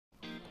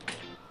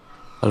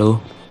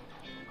Halo,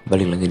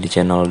 balik lagi di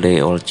channel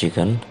Day Old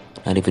Chicken.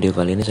 Nah, di video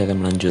kali ini saya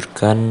akan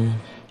melanjutkan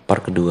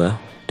part kedua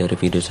dari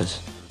video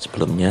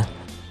sebelumnya,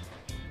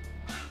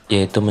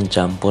 yaitu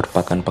mencampur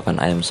pakan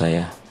ayam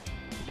saya.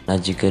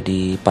 Nah, jika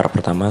di part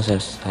pertama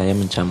saya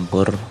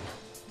mencampur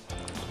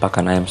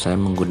pakan ayam saya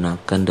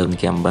menggunakan daun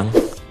kiambang,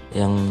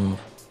 yang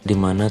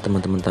dimana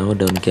teman-teman tahu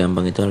daun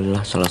kiambang itu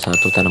adalah salah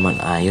satu tanaman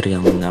air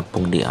yang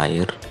mengapung di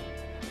air.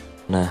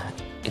 Nah,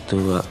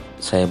 itu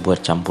saya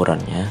buat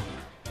campurannya.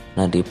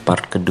 Nah, di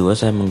part kedua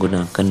saya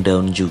menggunakan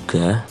daun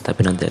juga,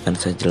 tapi nanti akan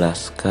saya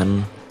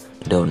jelaskan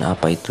daun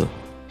apa itu.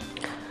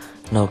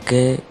 Nah,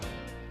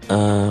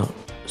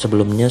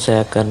 sebelumnya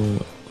saya akan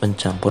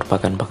mencampur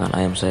pakan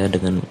ayam saya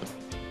dengan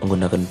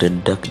menggunakan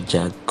dedak,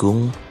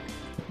 jagung,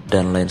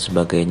 dan lain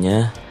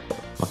sebagainya.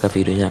 Maka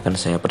videonya akan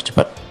saya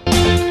percepat.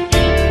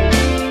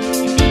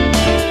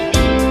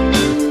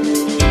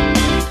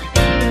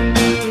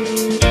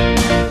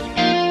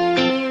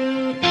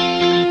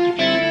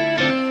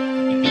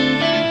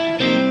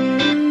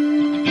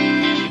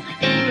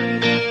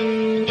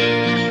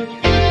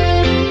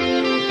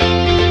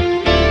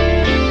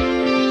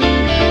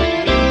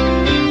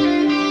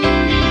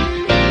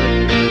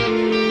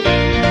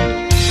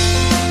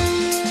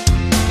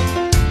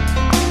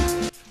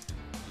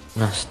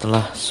 Nah,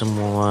 setelah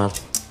semua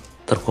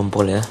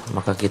terkumpul ya,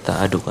 maka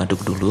kita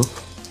aduk-aduk dulu.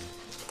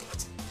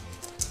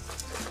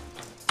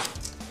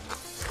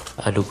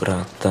 Aduk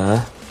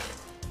rata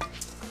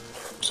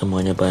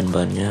semuanya,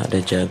 bahan-bahannya ada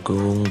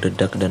jagung,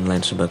 dedak, dan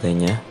lain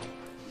sebagainya.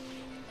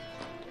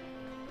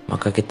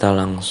 Maka kita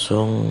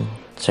langsung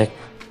cek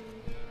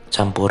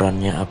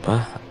campurannya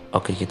apa.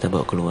 Oke, kita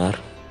bawa keluar.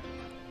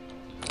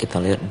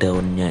 Kita lihat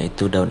daunnya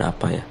itu daun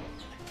apa ya.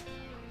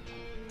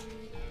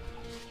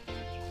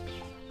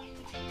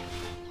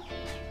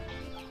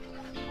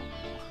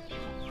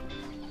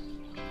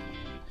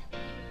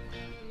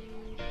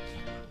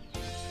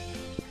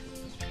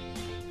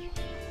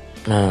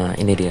 Nah,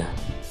 ini dia.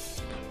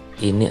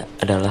 Ini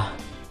adalah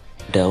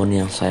daun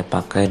yang saya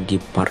pakai di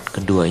part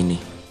kedua ini.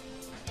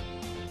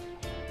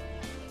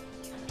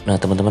 Nah,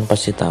 teman-teman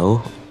pasti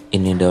tahu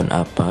ini daun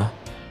apa.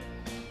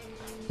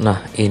 Nah,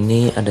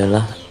 ini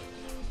adalah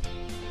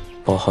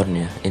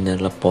pohonnya. Ini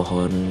adalah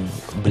pohon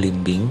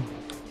belimbing.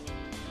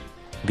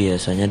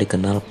 Biasanya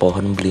dikenal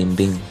pohon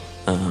belimbing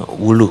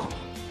wulu.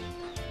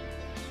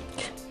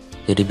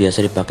 Jadi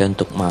biasa dipakai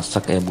untuk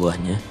masak ya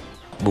buahnya.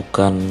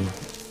 Bukan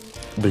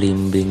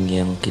belimbing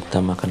yang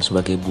kita makan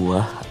sebagai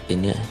buah.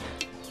 Ini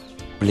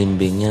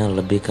belimbingnya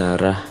lebih ke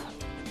arah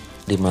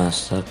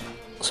dimasak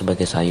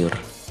sebagai sayur.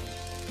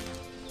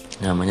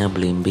 Namanya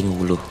belimbing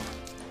wulu.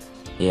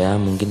 Ya,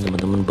 mungkin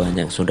teman-teman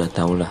banyak sudah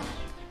tahu lah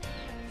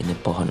ini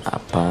pohon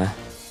apa.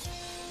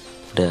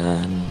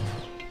 Dan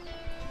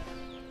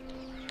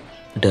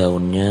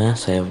daunnya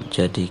saya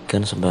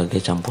jadikan sebagai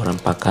campuran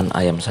pakan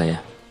ayam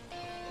saya.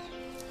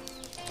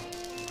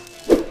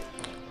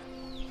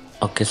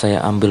 Oke, saya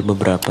ambil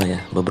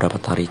beberapa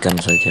tarikan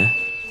saja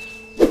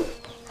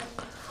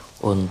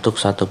untuk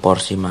satu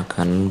porsi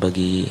makan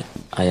bagi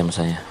ayam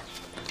saya.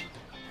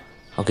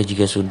 Oke,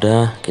 jika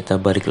sudah, kita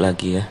balik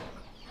lagi ya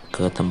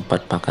ke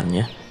tempat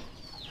pakannya.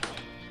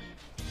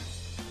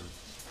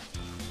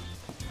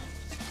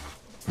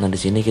 Nah, di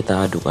sini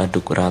kita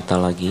aduk-aduk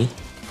rata lagi.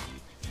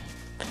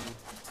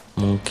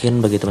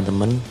 Mungkin bagi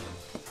teman-teman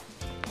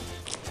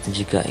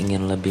jika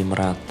ingin lebih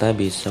merata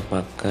bisa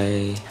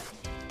pakai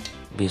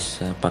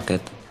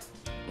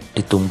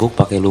ditumbuk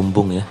pakai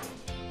lumbung ya,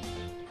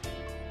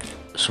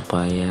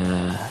 supaya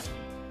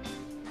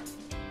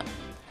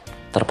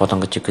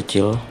terpotong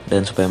kecil-kecil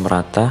dan supaya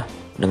merata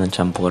dengan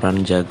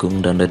campuran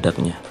jagung dan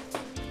dedaknya.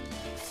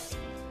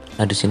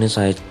 Nah, di sini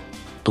saya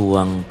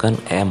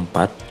tuangkan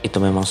E4, itu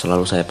memang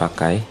selalu saya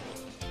pakai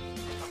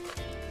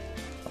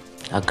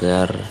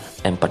agar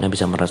E4-nya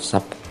bisa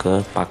meresap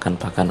ke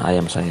pakan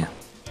ayam saya.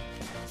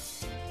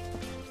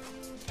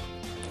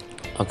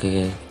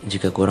 Oke,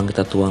 jika kurang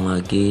kita tuang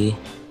lagi,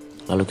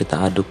 lalu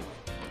kita aduk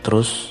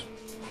terus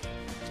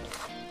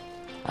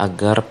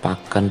agar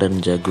pakan dan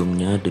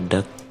jagungnya,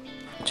 dedak,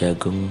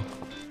 jagung,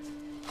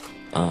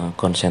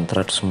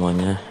 konsentrat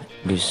semuanya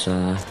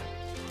bisa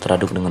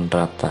teraduk dengan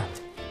rata.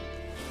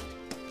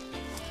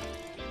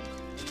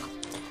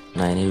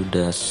 Nah, ini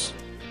udah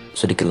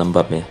sedikit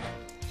lembab ya.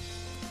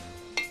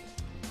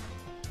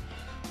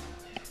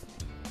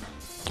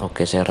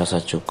 Oke, saya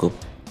rasa cukup.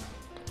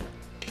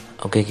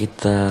 Oke,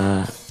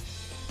 kita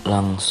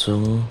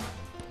langsung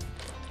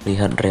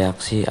lihat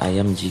reaksi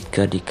ayam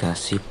jika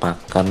dikasih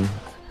pakan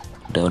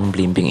daun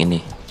belimbing ini.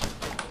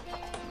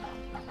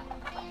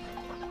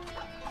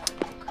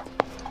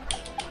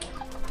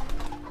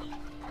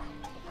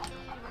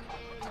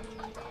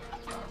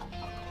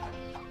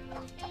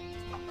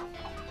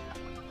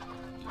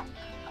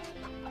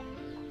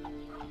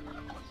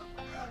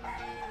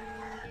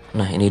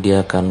 Nah, ini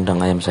dia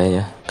kandang ayam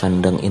saya,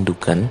 kandang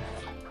indukan.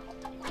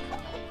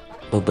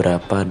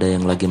 Beberapa ada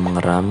yang lagi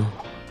mengeram,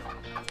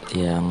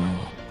 yang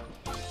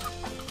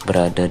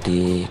berada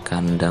di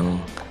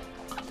kandang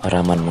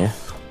haramannya.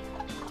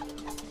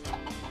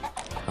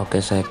 Oke,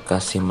 saya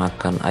kasih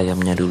makan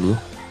ayamnya dulu.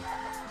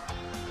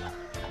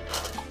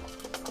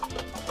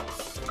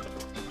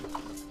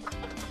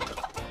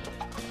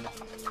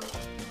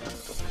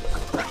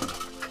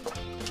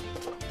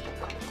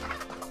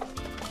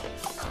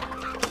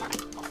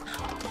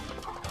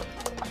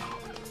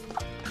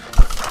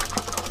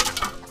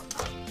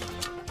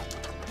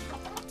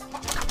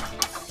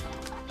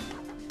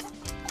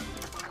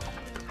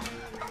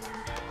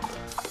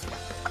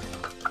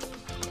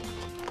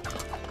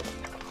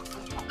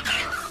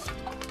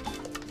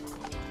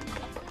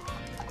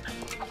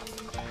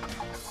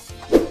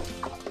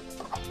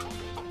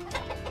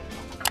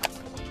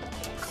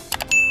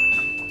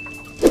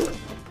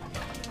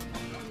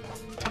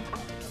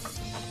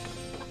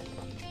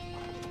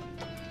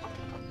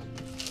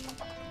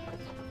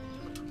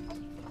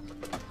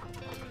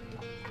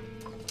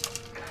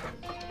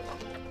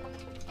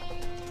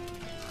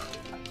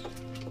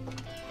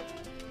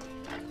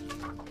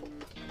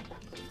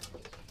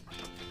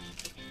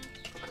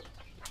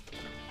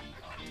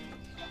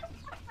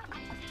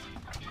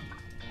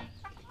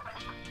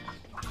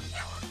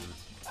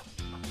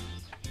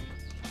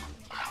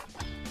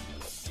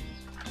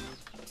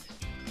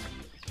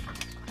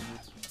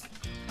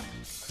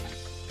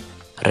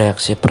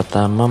 Reaksi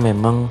pertama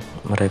memang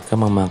mereka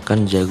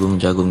memakan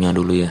jagung-jagungnya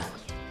dulu ya.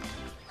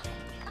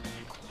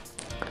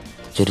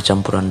 Jadi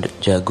campuran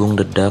jagung,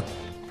 dedak,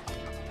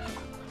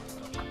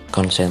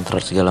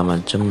 konsentrat segala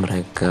macam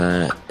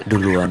mereka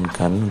duluan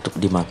kan untuk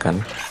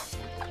dimakan.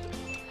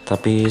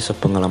 Tapi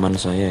sepengalaman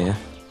saya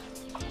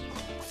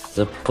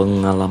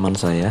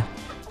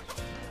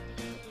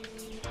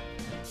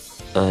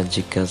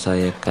jika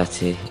saya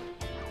kasih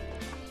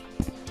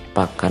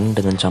pakan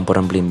dengan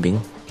campuran belimbing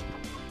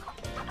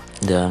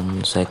dan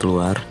saya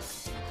keluar,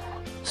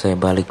 saya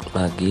balik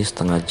lagi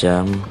setengah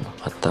jam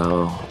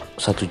atau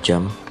 1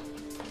 jam.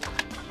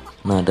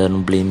 Nah,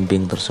 dan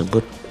belimbing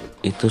tersebut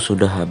itu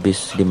sudah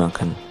habis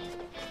dimakan.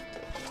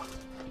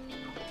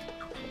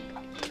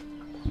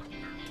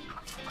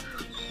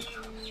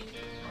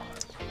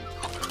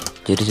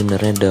 Jadi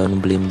sebenarnya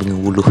daun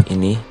belimbing wuluh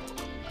ini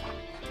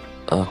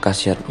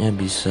khasiatnya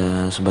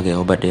bisa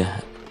sebagai obat ya.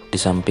 Di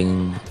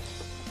samping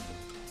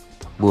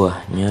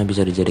buahnya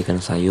bisa dijadikan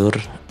sayur.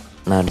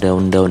 Nah,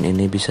 daun-daun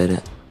ini bisa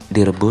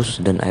direbus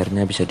dan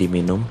airnya bisa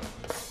diminum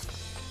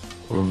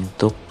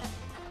untuk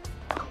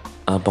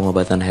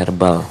pengobatan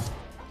herbal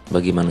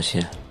bagi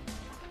manusia.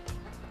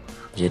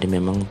 Jadi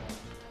memang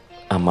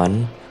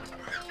aman,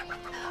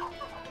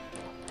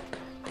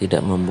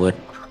 tidak membuat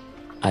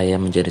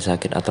ayam menjadi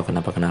sakit atau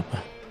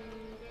kenapa-kenapa.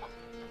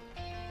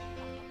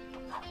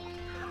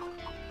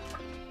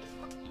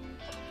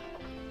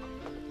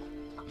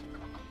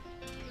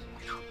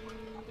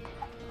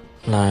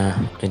 Nah,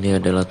 ini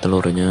adalah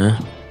telurnya.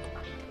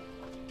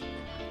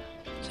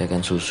 Saya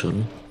akan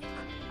susun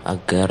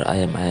agar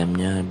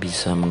ayam-ayamnya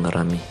bisa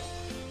mengerami.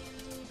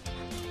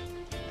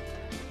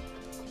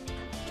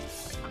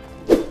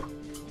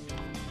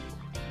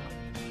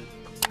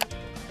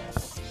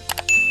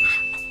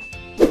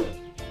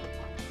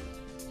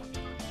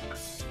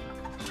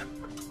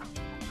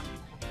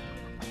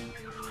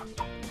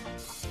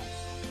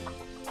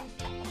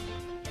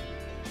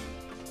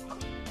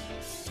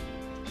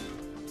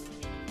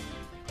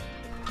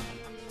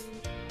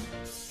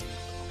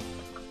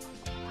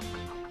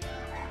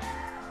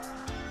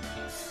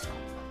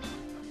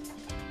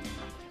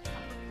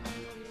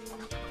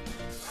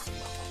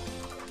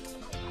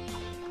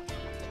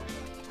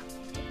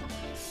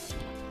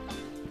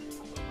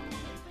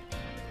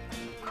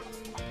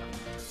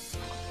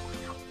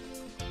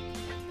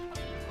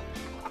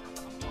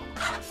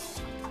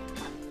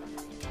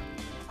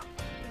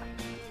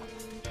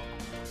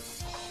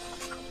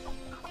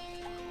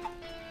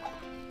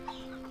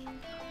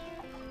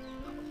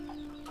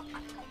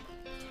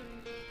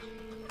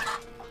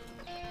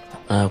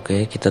 Nah,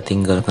 oke, kita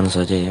tinggalkan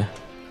saja ya.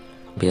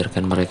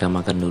 Biarkan mereka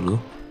makan dulu.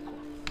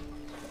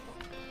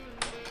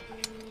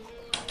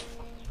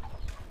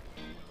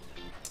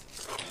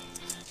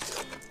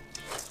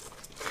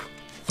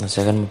 Nah,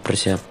 saya akan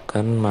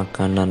mempersiapkan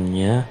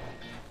makanannya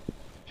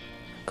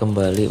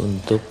kembali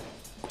untuk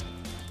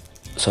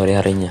sore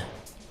harinya.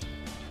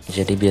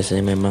 Jadi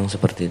biasanya memang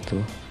seperti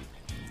itu.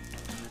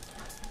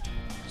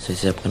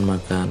 Saya siapkan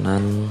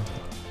makanan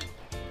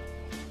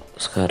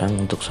sekarang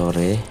untuk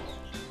sore,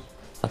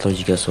 atau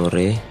jika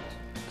sore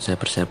saya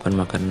persiapkan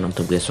makanan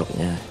untuk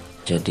besoknya.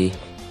 Jadi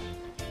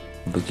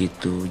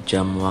begitu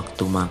jam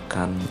waktu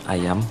makan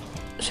ayam,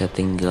 saya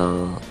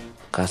tinggal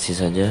kasih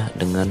saja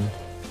dengan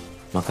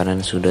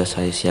makanan sudah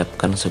saya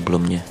siapkan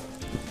sebelumnya.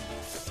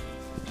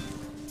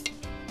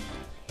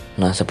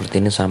 Nah, seperti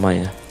ini sama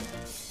ya.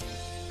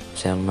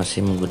 Saya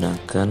masih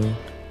menggunakan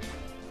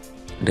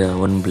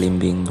daun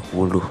belimbing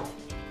wuluh.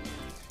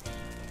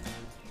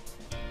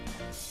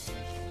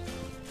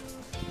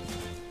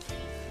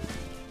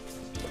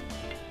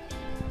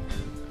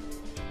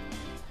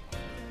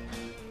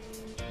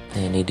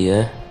 Nah, ini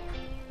dia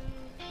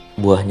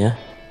buahnya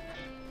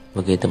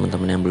bagi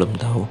teman-teman yang belum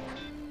tahu.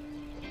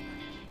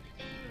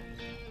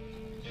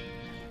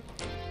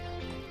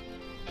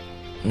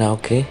 Nah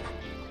oke,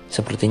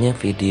 sepertinya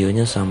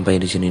videonya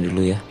sampai di sini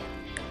dulu ya.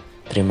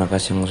 Terima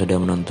kasih yang sudah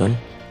menonton.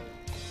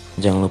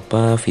 Jangan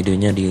lupa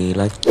videonya di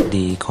like,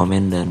 di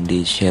komen, dan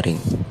di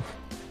sharing.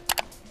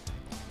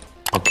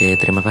 Oke,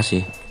 terima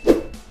kasih.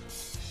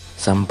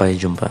 Sampai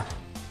jumpa.